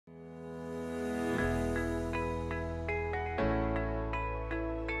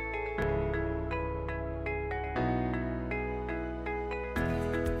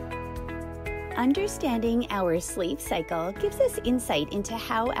Understanding our sleep cycle gives us insight into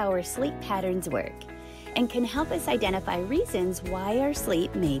how our sleep patterns work and can help us identify reasons why our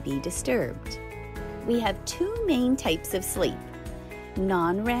sleep may be disturbed. We have two main types of sleep: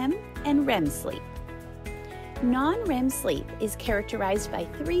 non-REM and REM sleep. Non-REM sleep is characterized by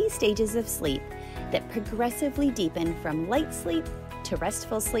 3 stages of sleep that progressively deepen from light sleep to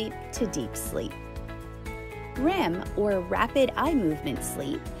restful sleep to deep sleep. REM, or rapid eye movement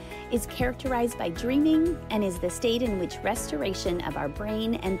sleep, is characterized by dreaming and is the state in which restoration of our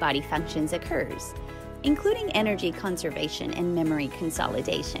brain and body functions occurs, including energy conservation and memory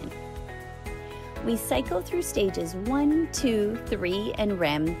consolidation. We cycle through stages 1, 2, 3, and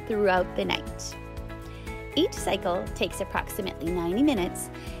REM throughout the night. Each cycle takes approximately 90 minutes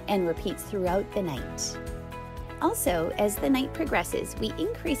and repeats throughout the night. Also, as the night progresses, we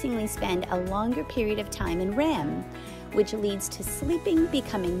increasingly spend a longer period of time in REM, which leads to sleeping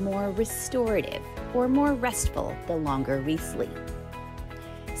becoming more restorative or more restful the longer we sleep.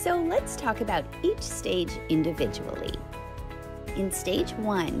 So let's talk about each stage individually. In stage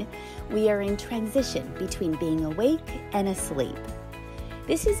 1, we are in transition between being awake and asleep.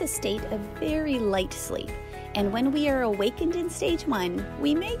 This is a state of very light sleep, and when we are awakened in stage 1,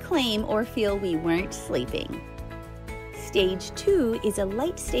 we may claim or feel we weren't sleeping. Stage 2 is a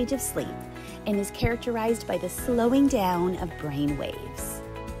light stage of sleep and is characterized by the slowing down of brain waves.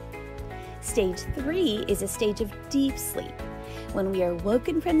 Stage 3 is a stage of deep sleep. When we are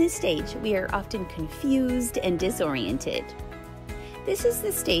woken from this stage, we are often confused and disoriented. This is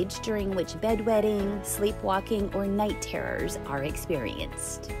the stage during which bedwetting, sleepwalking, or night terrors are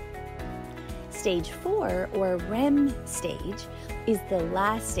experienced. Stage 4, or REM stage, is the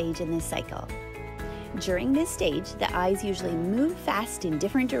last stage in this cycle. During this stage, the eyes usually move fast in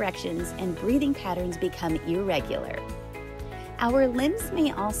different directions and breathing patterns become irregular. Our limbs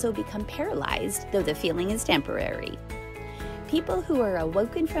may also become paralyzed, though the feeling is temporary. People who are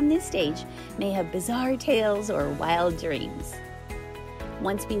awoken from this stage may have bizarre tales or wild dreams.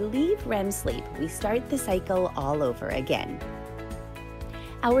 Once we leave REM sleep, we start the cycle all over again.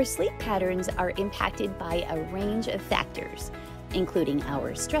 Our sleep patterns are impacted by a range of factors, including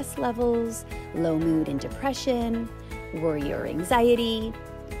our stress levels, low mood and depression, worry or anxiety,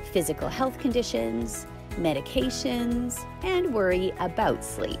 physical health conditions, medications, and worry about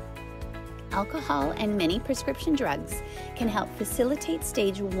sleep. Alcohol and many prescription drugs can help facilitate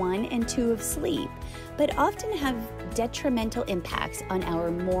stage 1 and 2 of sleep, but often have detrimental impacts on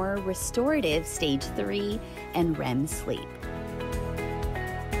our more restorative stage 3 and REM sleep.